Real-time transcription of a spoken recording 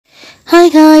Hi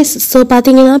guys, so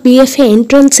பாத்தீங்கன்னா BFA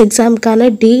entrance exam கான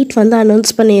date வந்து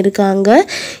announce பண்ணிருக்காங்க.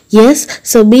 Yes,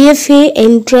 so BFA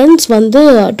entrance வந்து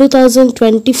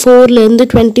 2024 ல இருந்து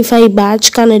 25 batch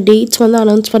கான dates வந்து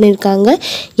announce பண்ணிருக்காங்க.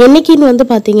 என்னைக்குன்னு வந்து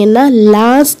பாத்தீங்கன்னா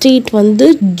last date வந்து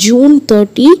June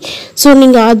 30. So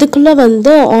நீங்க அதுக்குள்ள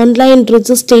வந்து online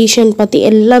registration பத்தி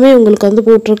எல்லாமே உங்களுக்கு வந்து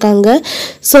போட்டுருக்காங்க.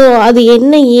 So அது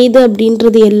என்ன ஏது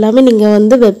அப்படின்றது எல்லாமே நீங்க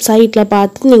வந்து வெப்சைட்ல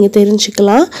பார்த்து நீங்க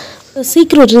தெரிஞ்சுக்கலாம்.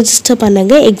 சீக்கிரம் ரெஜிஸ்டர்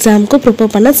பண்ணுங்க, எக்ஸாமுக்கு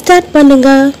ப்ரிப்பேர் பண்ண ஸ்டார்ட்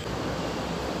பண்ணுங்க.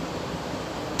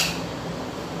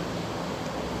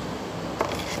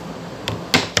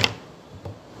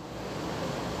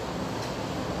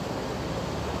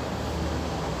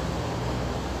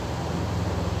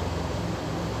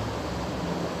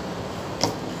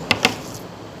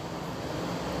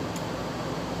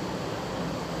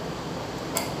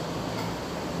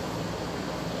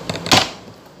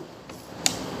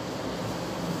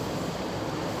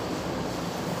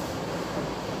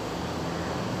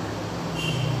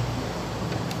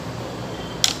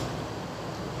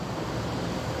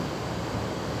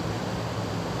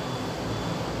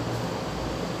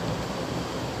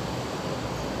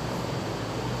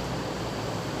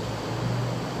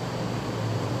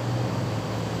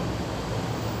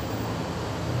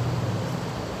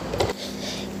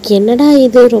 என்னடா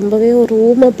இது ரொம்பவே ஒரு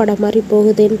ஊமை படம் மாதிரி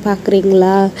போகுதுன்னு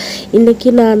பார்க்குறீங்களா? இன்றைக்கி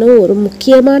நான் ஒரு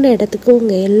முக்கியமான இடத்துக்கு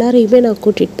உங்கள் எல்லாரையுமே நான்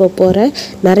கூட்டிகிட்டு போகிறேன்.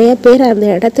 நிறைய பேர் அந்த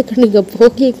இடத்துக்கு நீங்கள்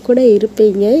போய் கூட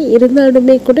இருப்பீங்க.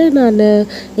 இருந்தாலுமே கூட நான்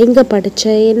எங்கே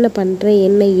படித்தேன், என்ன பண்ணுறேன்,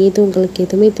 என்ன ஏது உங்களுக்கு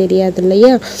எதுவுமே தெரியாது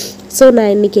இல்லையா? ஸோ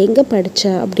நான் இன்றைக்கி எங்கே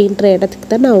படித்தேன் அப்படின்ற இடத்துக்கு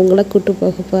தான் நான் உங்களை கூப்பிட்டு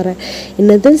போக போகிறேன்.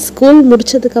 என்னது ஸ்கூல்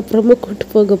முடித்ததுக்கப்புறமும் கூப்பிட்டு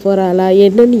போக போகிறாளா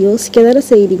என்னன்னு யோசிக்க தானே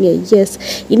செய்கிறீங்க. எஸ்,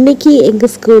 இன்றைக்கி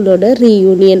எங்கள் ஸ்கூலோட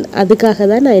ரீயூனியன், அதுக்காக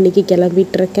தான் நான் இன்றைக்கி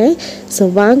கிளம்பிட்டுருக்கேன்.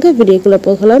 ஸோ வாங்க வீடியோக்குள்ளே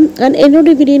போகலாம். அண்ட்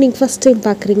என்னோடய வீடியோ நீங்கள் ஃபஸ்ட் டைம்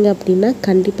பார்க்குறீங்க அப்படின்னா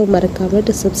கண்டிப்பாக மறக்காமல்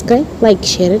to subscribe, like,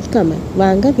 share and comment.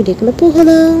 வாங்க வீடியோக்குள்ளே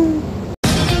போகலாம்.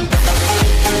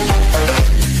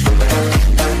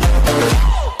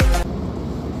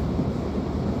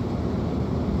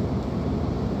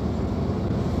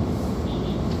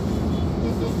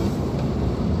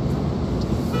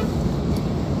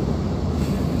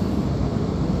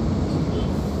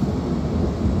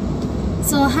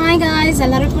 ஸோ ஹாய் காய்ஸ்,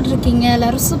 எல்லோரும் எப்படி இருக்கீங்க?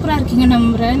 எல்லோரும் சூப்பராக இருக்கீங்க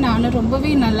நம்புகிறேன். நானும் ரொம்பவே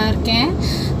நல்லா இருக்கேன்.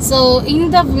 ஸோ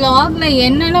இந்த விலாகில்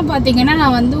என்னென்னு பார்த்தீங்கன்னா,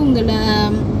 நான் வந்து உங்களை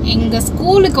எங்கள்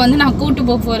ஸ்கூலுக்கு வந்து நான் கூப்பிட்டு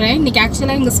போக போகிறேன். இன்றைக்கி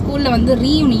ஆக்சுவலாக எங்கள் ஸ்கூலில் வந்து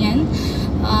ரீயூனியன்.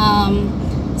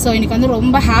 ஸோ எனக்கு வந்து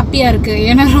ரொம்ப ஹாப்பியாக இருக்குது.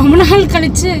 ஏன்னா ரொம்ப நாள்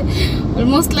கழித்து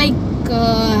ஆல்மோஸ்ட் லைக்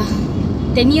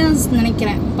 10 years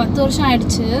நினைக்கிறேன், 10 வருஷம்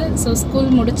ஆயிடுச்சு. ஸோ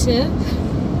ஸ்கூல் முடிச்சு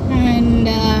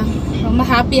அண்ட் ரொம்ப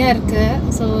ஹாப்பியாக இருக்குது.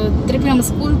 ஸோ திருப்பி நம்ம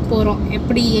ஸ்கூலுக்கு போகிறோம்.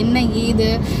 எப்படி என்ன ஏது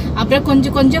அப்புறம்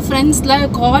கொஞ்சம் ஃப்ரெண்ட்ஸ்லாம்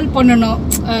கால் பண்ணணும்.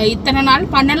 இத்தனை நாள்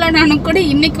பண்ணலைனாலும் கூட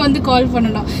இன்றைக்கி வந்து கால்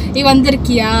பண்ணணும். நீ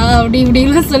வந்திருக்கியா அப்படி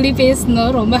இப்படிலாம் சொல்லி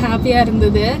பேசணும். ரொம்ப ஹாப்பியாக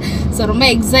இருந்தது. ஸோ ரொம்ப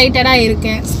எக்ஸைட்டடாக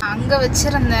இருக்கேன். அங்கே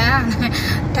வச்சுருந்தேன்,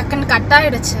 டக்குன்னு கட்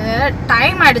ஆகிடுச்சு.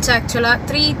 டைம் ஆகிடுச்சு. ஆக்சுவலாக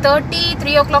 3:30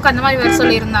 3 o'clock அந்த மாதிரி வர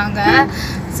சொல்லியிருந்தாங்க.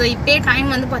 ஸோ இப்போயே டைம்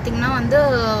வந்து பார்த்திங்கன்னா வந்து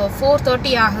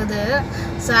 4:30 ஆகுது.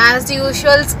 ஸோ ஆஸ்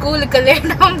யூஷுவல் ஸ்கூலுக்கு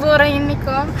லேட்டாக போகிறேன்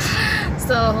இன்றைக்கும்.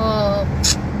 ஸோ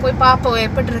போய் பார்ப்போம்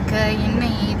எப்படி இருக்கு, என்ன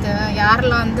இது,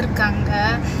 யாரெல்லாம் வந்திருக்காங்க.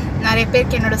 நிறைய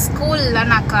பேருக்கு என்னோடய ஸ்கூலில்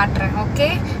நான் காட்டுறேன். ஓகே,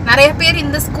 நிறைய பேர்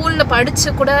இந்த ஸ்கூலில்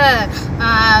படித்து கூட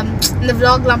இந்த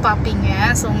விலாக்லாம் பார்ப்பீங்க.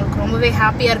 ஸோ உங்களுக்கு ரொம்பவே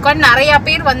ஹாப்பியாக இருக்கும். அண்ட் நிறையா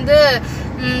பேர் வந்து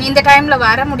இந்த டைமில்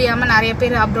வர முடியாமல் நிறைய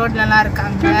பேர் அப்ராட்லலாம்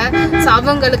இருக்காங்க. ஸோ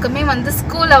அவங்களுக்குமே வந்து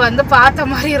ஸ்கூலை வந்து பார்த்த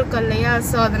மாதிரி இருக்கும் இல்லையா?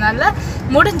 ஸோ அதனால்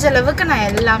முடிஞ்ச அளவுக்கு நான்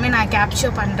எல்லாமே நான்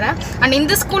கேப்சர் பண்ணுறேன். அண்ட்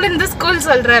இந்த ஸ்கூல்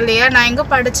சொல்கிறேன் இல்லையா, நான் எங்கே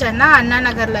படித்தேன்னா அண்ணா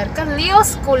நகரில் இருக்க லியோ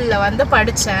ஸ்கூலில் வந்து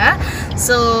படித்தேன்.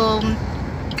 ஸோ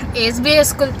SBI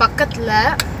ஸ்கூல் பக்கத்தில்.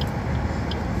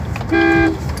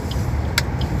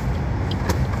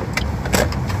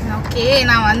 ஓகே,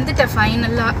 நான் வந்துட்டேன்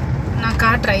ஃபைனலாக. நான்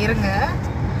காட்டுறேன் இருங்க.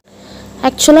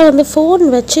 ஆக்சுவலாக வந்து ஃபோன்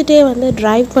வச்சுட்டே வந்து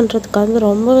ட்ரைவ் பண்ணுறதுக்கு வந்து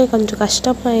ரொம்பவே கொஞ்சம்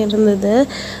கஷ்டமாக இருந்தது.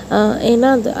 ஏன்னா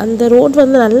அந்த ரோடு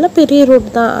வந்து நல்ல பெரிய ரோடு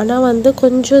தான். ஆனால் வந்து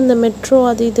கொஞ்சம் இந்த மெட்ரோ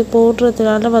அது இது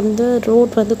போடுறதுனால வந்து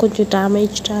ரோட் வந்து கொஞ்சம்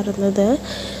டேமேஜாக இருந்தது.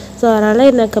 ஸோ அதனால்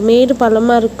எனக்கு மேடு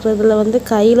பள்ளமாக இருக்கிறதுல வந்து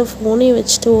கையில் ஃபோனையும்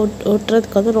வச்சுட்டு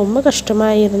ஓட்டுறதுக்கு வந்து ரொம்ப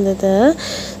கஷ்டமாக இருந்தது.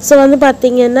 ஸோ வந்து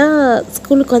பார்த்திங்கன்னா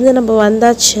ஸ்கூலுக்கு வந்து நம்ம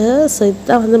வந்தாச்சு. ஸோ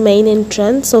இதுதான் வந்து மெயின்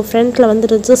என்ட்ரன்ஸ். ஸோ ஃப்ரண்ட்டில் வந்து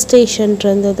ரெஜிஸ்ட்ரேஷன்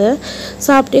இருந்தது. ஸோ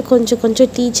அப்படியே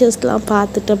கொஞ்சம் டீச்சர்ஸ்லாம்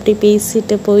பார்த்துட்டு அப்படி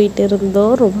பேசிட்டு போயிட்டு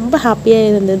இருந்தோம். ரொம்ப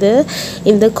ஹாப்பியாக இருந்தது.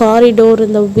 இந்த காரிடோர்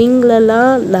இந்த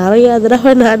விங்லலாம் நிறையா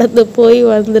தடவை நடந்து போய்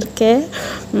வந்திருக்கேன்.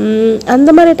 அந்த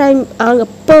மாதிரி டைம்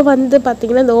அப்போ வந்து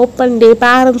பார்த்திங்கன்னா இந்த ஓப்பன் டே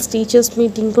பேரண்ட்ஸ் டீச்சர்ஸ்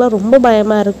மீட்டிங்க்குலாம் ரொம்ப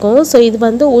பயமாக இருக்கும். ஸோ இது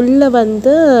வந்து உள்ளே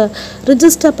வந்து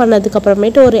ரிஜிஸ்டர்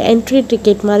பண்ணதுக்கப்புறமேட்டு ஒரு என்ட்ரி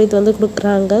டிக்கெட் மாதிரி இது வந்து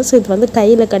கொடுக்குறாங்க. ஸோ இது வந்து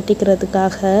கையில்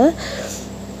கட்டிக்கிறதுக்காக.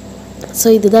 ஸோ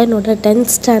இதுதான் என்னோட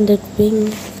 10th ஸ்டாண்டர்ட் விங்.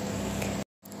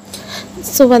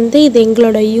 ஸோ வந்து இது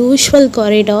எங்களோட யூஷுவல்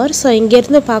காரிடார். ஸோ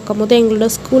இங்கேருந்து பார்க்கும்போது எங்களோட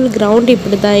ஸ்கூல் கிரவுண்ட்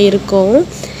இப்படி தான் இருக்கும்.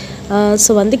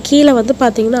 ஸோ வந்து கீழே வந்து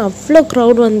பார்த்திங்கன்னா அவ்வளோ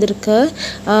க்ரௌட் வந்திருக்கு.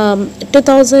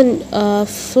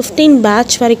 2015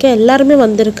 பேட்ச் வரைக்கும் எல்லாருமே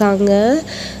வந்திருக்காங்க.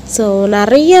 ஸோ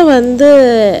நிறைய வந்து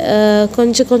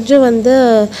கொஞ்சம் வந்து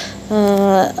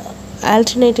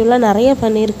ஆல்டர்னேட்டிவ்லாம் நிறைய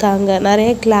பண்ணியிருக்காங்க.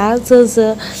 நிறைய கிளாஸஸ்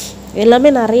எல்லாமே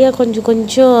நிறைய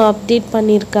கொஞ்சம் அப்டேட்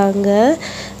பண்ணியிருக்காங்க.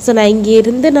 ஸோ நான் இங்கே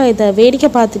இருந்து நான் இதை வேடிக்கை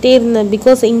பார்த்துட்டே இருந்தேன்.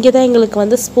 பிகாஸ் இங்கே தான் எங்களுக்கு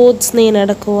வந்து ஸ்போர்ட்ஸ் டே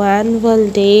நடக்கும், ஆனுவல்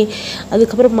டே,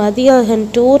 அதுக்கப்புறம் மதியம்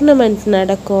டூர்னமெண்ட்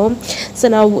நடக்கும். ஸோ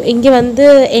நான் இங்கே வந்து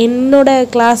என்னோடய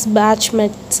கிளாஸ்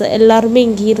பேட்ச்மேட்ஸ் எல்லாருமே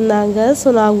இங்கே இருந்தாங்க. ஸோ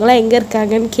நான் அவங்களாம் எங்கே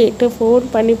இருக்காங்கன்னு கேட்டு ஃபோன்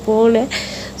பண்ணி போனேன்.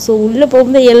 ஸோ உள்ளே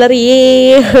போகும்போது எல்லோரும்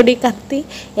அப்படி கத்தி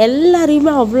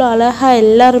எல்லாரையுமே அவ்வளோ அழகாக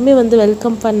எல்லாருமே வந்து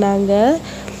வெல்கம் பண்ணாங்க.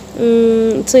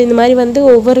 ஸோ இந்த மாதிரி வந்து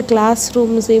ஒவ்வொரு கிளாஸ்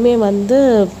ரூம்ஸையுமே வந்து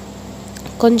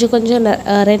கொஞ்சம்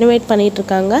ரெனோவேட்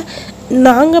பண்ணிகிட்ருக்காங்க.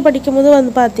 நாங்கள் படிக்கும்போது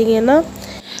வந்து பார்த்திங்கன்னா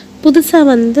புதுசாக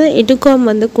வந்து எடுகாம்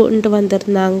வந்து கொண்டு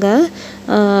வந்திருந்தாங்க.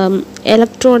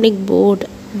 எலக்ட்ரானிக் போர்டு,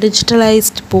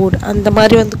 டிஜிட்டலைஸ்ட் போர்டு அந்த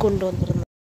மாதிரி வந்து கொண்டு வந்திருந்தாங்க.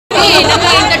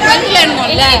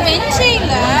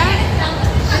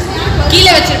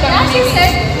 கீழே வச்சிருக்காங்க.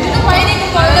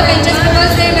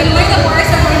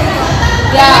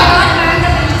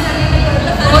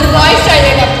 ஒரு பாய்ஸ்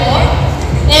டாய்லெட் அப்போ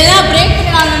எல்லாம் பிரேக்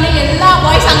பண்ணாங்கன்னு எல்லா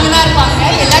பாய்ஸ் அங்கே தான் இருப்பாங்க.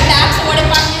 எல்லா டேப்ஸ்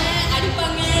உடைப்பாங்க,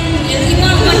 அடிப்பாங்க.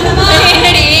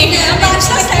 என்னடி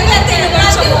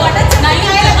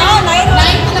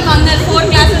நம்ம அந்த 4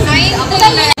 கிளாஸஸ்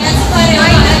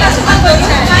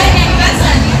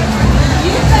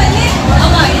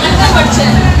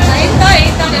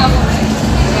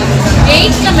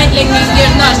 8th நம்ம இங்கே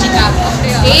இருந்தோம். அஷ்டிகா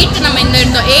 8th நம்ம இந்த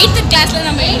இருந்தோம். 8th கிளாஸ்ல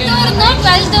நம்ம இருந்தோம்.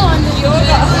 12th வந்து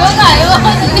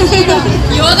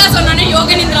யோகா சொன்னோன்னே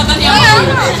யோகா நிந்திரா தான்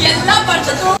எல்லாம்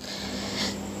படிச்சோம்.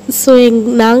 ஸோ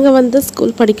நாங்கள் வந்து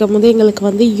ஸ்கூல் படிக்கும் போது எங்களுக்கு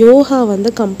வந்து யோகா வந்து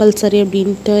கம்பல்சரி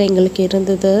அப்படின்ட்டு எங்களுக்கு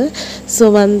இருந்தது. ஸோ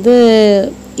வந்து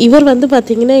இவர் வந்து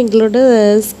பார்த்திங்கன்னா எங்களோட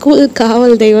ஸ்கூல்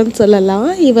காவல் தெய்வம்னு சொல்லலாம்.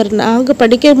 இவர் நாங்கள்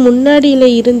படிக்க முன்னாடியில்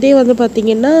இருந்தே வந்து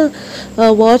பார்த்திங்கன்னா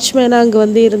வாட்ச்மேனாக அங்கே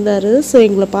வந்து இருந்தார். ஸோ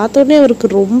எங்களை பார்த்தோன்னே அவருக்கு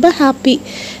ரொம்ப ஹாப்பி.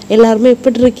 எல்லாருமே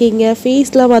எப்படி இருக்கீங்க,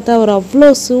 ஃபேஸ்லாம் பார்த்தா அவர் அவ்வளோ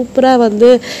சூப்பராக வந்து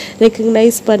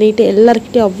ரெக்கக்னைஸ் பண்ணிவிட்டு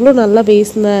எல்லாருக்கிட்டையும் அவ்வளோ நல்லா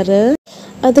பேசினார்.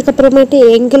 அதுக்கப்புறமேட்டு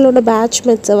எங்களோட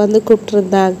பேட்ச்மேட்ஸை வந்து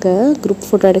கூப்பிட்ருந்தாங்க குரூப்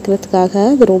ஃபோட்டோ எடுக்கிறதுக்காக.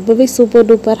 அது ரொம்பவே சூப்பர்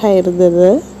டூப்பராக இருந்தது.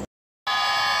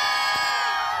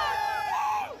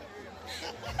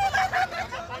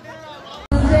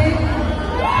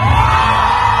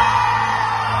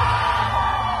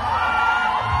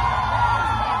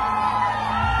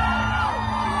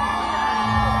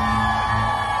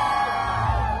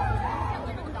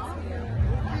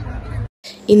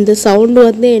 இந்த சவுண்டு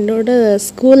வந்து என்னோடய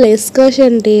ஸ்கூல்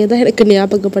எஸ்கர்ஷன் டே தான் எனக்கு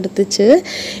ஞாபகப்படுத்துச்சு.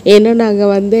 ஏன்னா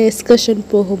நாங்கள் வந்து எஸ்கர்ஷன்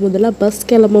போகும்போதெல்லாம் பஸ்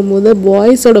கிளம்பும் போது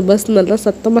பாய்ஸோட பஸ் நல்லா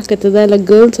சத்தமாக கற்றுதா இல்லை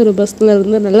கேர்ள்ஸோட பஸ்ஸில்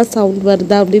இருந்து நல்லா சவுண்ட்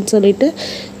வருதா அப்படின்னு சொல்லிட்டு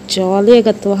ஜாலியாக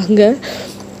கற்றுவாங்க.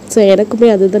 ஸோ எனக்குமே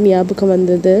அதுதான் ஞாபகம்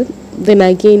வந்தது. தென்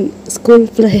அகெயின் ஸ்கூல்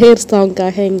ப்ளேயர்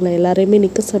சாங்காக எங்களை எல்லாரையுமே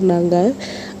நிற்க சொன்னாங்க.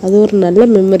 அது ஒரு நல்ல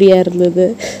மெமரியாக இருந்தது.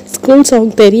 ஸ்கூல்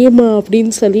சாங் தெரியுமா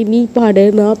அப்படின்னு சொல்லி நீ பாடு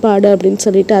நான் பாடு அப்படின்னு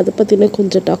சொல்லிட்டு அதை பற்றின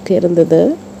கொஞ்சம் டாக் இருந்தது.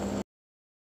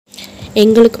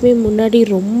 எங்களுக்குமே முன்னாடி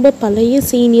ரொம்ப பழைய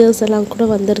சீனியர்ஸ் எல்லாம் கூட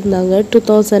வந்திருந்தாங்க.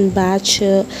 2000 பேட்ச்சு,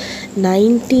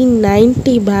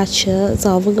 1990 பேட்ச்சு. ஸோ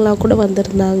அவங்களாம் கூட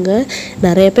வந்திருந்தாங்க.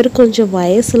 நிறைய பேர் கொஞ்சம்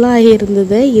வயசுலாம்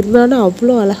ஆகியிருந்தது. இருந்தாலும்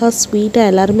அவ்வளோ அழகாக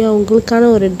ஸ்வீட்டாக எல்லாருமே அவங்களுக்கான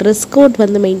ஒரு ட்ரெஸ் கோட்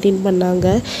வந்து மெயின்டைன்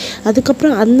பண்ணாங்க.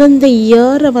 அதுக்கப்புறம் அந்தந்த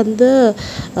இயரை வந்து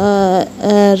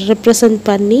ரெப்ரசன்ட்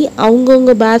பண்ணி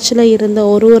அவங்கவுங்க பேட்சில் இருந்த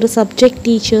ஒரு சப்ஜெக்ட்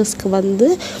டீச்சர்ஸ்க்கு வந்து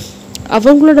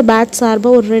அவங்களோட பேட்ச்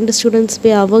சார்பாக ஒரு 2 ஸ்டூடெண்ட்ஸ்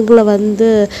போய் அவங்கள வந்து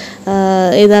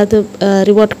ஏதாவது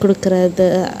ரிவார்ட் கொடுக்கறது,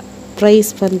 ப்ரைஸ்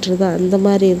பண்ணுறது அந்த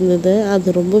மாதிரி இருந்தது.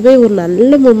 அது ரொம்பவே ஒரு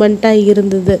நல்ல மூமெண்ட்டாக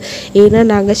இருந்தது. ஏன்னா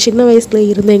நாங்கள் சின்ன வயசில்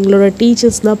இருந்த எங்களோட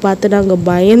டீச்சர்ஸ்லாம் பார்த்து நாங்கள்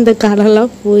பயந்த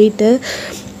காலம்லாம் போயிட்டு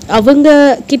அவங்க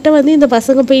கிட்ட வந்து இந்த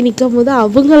பசங்க போய் நிற்கும் போது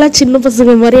அவங்களாம் சின்ன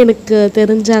பசங்க மாதிரி எனக்கு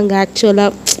தெரிஞ்சாங்க.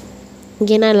 ஆக்சுவலாக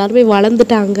ஏன்னா எல்லாருமே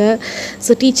வளர்ந்துட்டாங்க.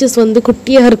 ஸோ டீச்சர்ஸ் வந்து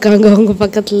குட்டியாக இருக்காங்க அவங்க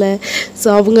பக்கத்தில். ஸோ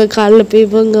அவங்க காலில் போய்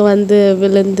இவங்க வந்து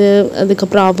விழுந்து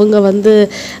அதுக்கப்புறம் அவங்க வந்து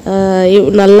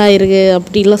நல்லா இருக்கு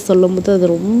அப்படிலாம் சொல்லும்போது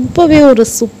அது ரொம்பவே ஒரு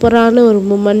சூப்பரான ஒரு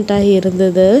மூமெண்ட்டாக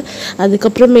இருந்தது.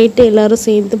 அதுக்கப்புறமேட்டு எல்லோரும்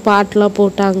சேர்ந்து பாட்டெலாம்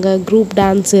போட்டாங்க, குரூப்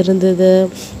டான்ஸ் இருந்தது,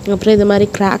 அப்புறம் இந்த மாதிரி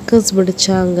கிராக்கர்ஸ்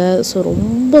பிடிச்சாங்க. ஸோ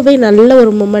ரொம்பவே நல்ல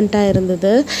ஒரு மூமெண்ட்டாக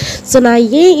இருந்தது. ஸோ நான்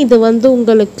ஏன் இது வந்து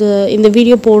உங்களுக்கு இந்த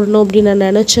வீடியோ போடணும் அப்படின்னு நான்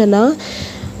நினச்சேன்னா,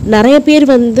 நிறைய பேர்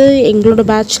வந்து எங்களோட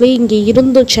பேட்ச்லேயே இங்கே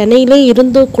இருந்தோம், சென்னையிலே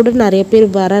இருந்தோம் கூட நிறைய பேர்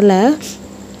வரலை.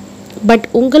 பட்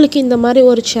உங்களுக்கு இந்த மாதிரி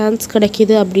ஒரு சான்ஸ்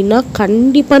கிடைக்கிது அப்படின்னா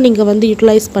கண்டிப்பாக நீங்கள் வந்து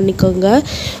யூட்டிலைஸ் பண்ணிக்கோங்க.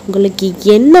 உங்களுக்கு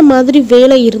என்ன மாதிரி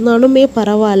வேலை இருந்தாலுமே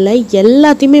பரவாயில்ல,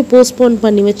 எல்லாத்தையுமே போஸ்ட்போன்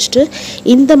பண்ணி வச்சுட்டு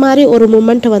இந்த மாதிரி ஒரு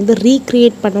மூமெண்ட்டை வந்து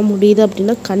ரீக்ரியேட் பண்ண முடியுது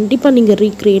அப்படின்னா கண்டிப்பாக நீங்கள்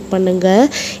ரீக்ரியேட் பண்ணுங்கள்.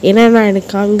 ஏன்னா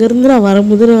எனக்கு அங்கேருந்து நான்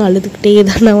வரும்போது நான் அழுதுகிட்டே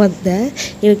தான் நான் வந்தேன்.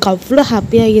 எனக்கு அவ்வளோ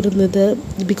ஹாப்பியாக இருந்தது.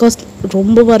 பிகாஸ்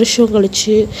ரொம்ப வருஷம்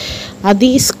கழிச்சு அதே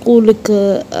ஸ்கூலுக்கு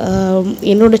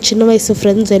என்னோடய சின்ன வயசு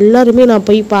ஃப்ரெண்ட்ஸ் எல்லாருமே நான்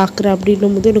போய் பார்க்குறேன்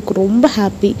அப்படின்னும் போது எனக்கு ரொம்ப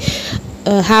ஹாப்பி.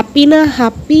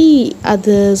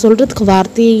 அது சொல்கிறதுக்கு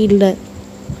வார்த்தையே இல்லை.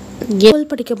 ஸ்கூல்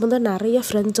படிக்கும் போது நிறைய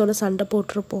ஃப்ரெண்ட்ஸோட சண்டை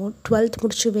போட்டிருப்போம். 12th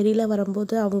முடிச்சு வெளியில்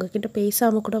வரும்போது அவங்கக்கிட்ட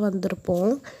பேசாமல் கூட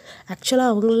வந்திருப்போம்.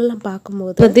 ஆக்சுவலாக அவங்களெல்லாம்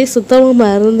பார்க்கும்போது அதே சுத்தமாக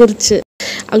மறந்துருச்சு.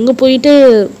 அங்கே போயிட்டு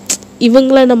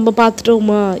இவங்கள நம்ம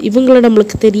பார்த்துட்டோமா, இவங்கள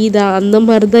நம்மளுக்கு தெரியுதா, அந்த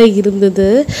மாதிரி தான் இருந்தது.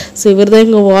 ஸோ இவர் தான்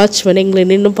எங்கள் வாட்ச்மேன், எங்களை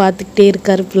நின்று பார்த்துக்கிட்டே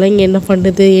இருக்கார். பிள்ளைங்க என்ன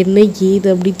பண்ணுது என்ன ஏது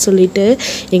அப்படின்னு சொல்லிட்டு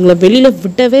எங்களை வெளியில்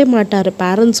விடவே மாட்டார்.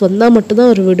 பேரண்ட்ஸ் வந்தால் மட்டும்தான்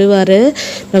அவர் விடுவார்.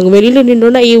 நாங்கள் வெளியில்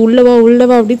நின்றோன்னா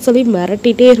உள்ளவா அப்படின்னு சொல்லி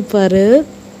மிரட்டிகிட்டே இருப்பார்.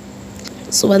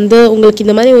 ஸோ வந்து உங்களுக்கு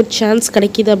இந்த மாதிரி ஒரு சான்ஸ்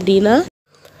கிடைக்கிது அப்படின்னா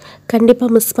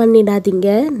கண்டிப்பாக மிஸ் பண்ணிடாதீங்க.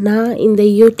 நான் இந்த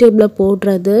யூடியூப்பில்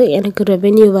போடுறது எனக்கு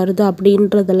ரெவென்யூ வருது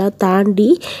அப்படின்றதெல்லாம் தாண்டி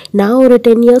நான் ஒரு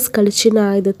 10 years கழித்து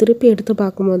நான் இதை திருப்பி எடுத்து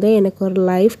பார்க்கும்போது எனக்கு ஒரு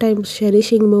லைஃப் டைம்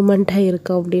ஷெரிஷிங் மூமெண்ட்டாக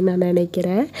இருக்கும் அப்படின்னு நான்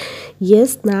நினைக்கிறேன்.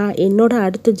 எஸ், நான் என்னோடய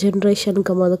அடுத்த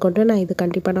ஜென்ரேஷனுக்கு கொண்டு நான் இது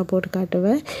கண்டிப்பாக நான் போட்டு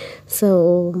காட்டுவேன். So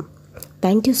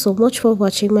thank you so much for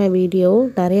வாட்சிங் மை வீடியோ.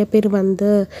 நிறைய பேர் வந்து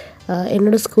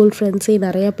என்னோடய ஸ்கூல் ஃப்ரெண்ட்ஸே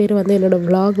நிறையா பேர் வந்து என்னோடய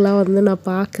விலாக்லாம் வந்து நான்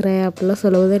பார்க்குறேன் அப்படிலாம்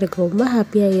சொல்லும்போது எனக்கு ரொம்ப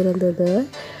ஹாப்பியாக இருந்தது.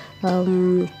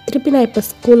 திருப்பி நான் இப்போ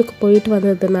ஸ்கூலுக்கு போயிட்டு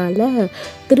வந்ததுனால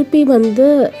திருப்பி வந்து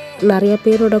நிறைய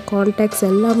பேரோட கான்டாக்ட்ஸ்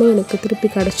எல்லாமே எனக்கு திருப்பி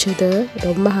கிடச்சிது.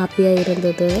 ரொம்ப ஹாப்பியாக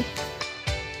இருந்தது.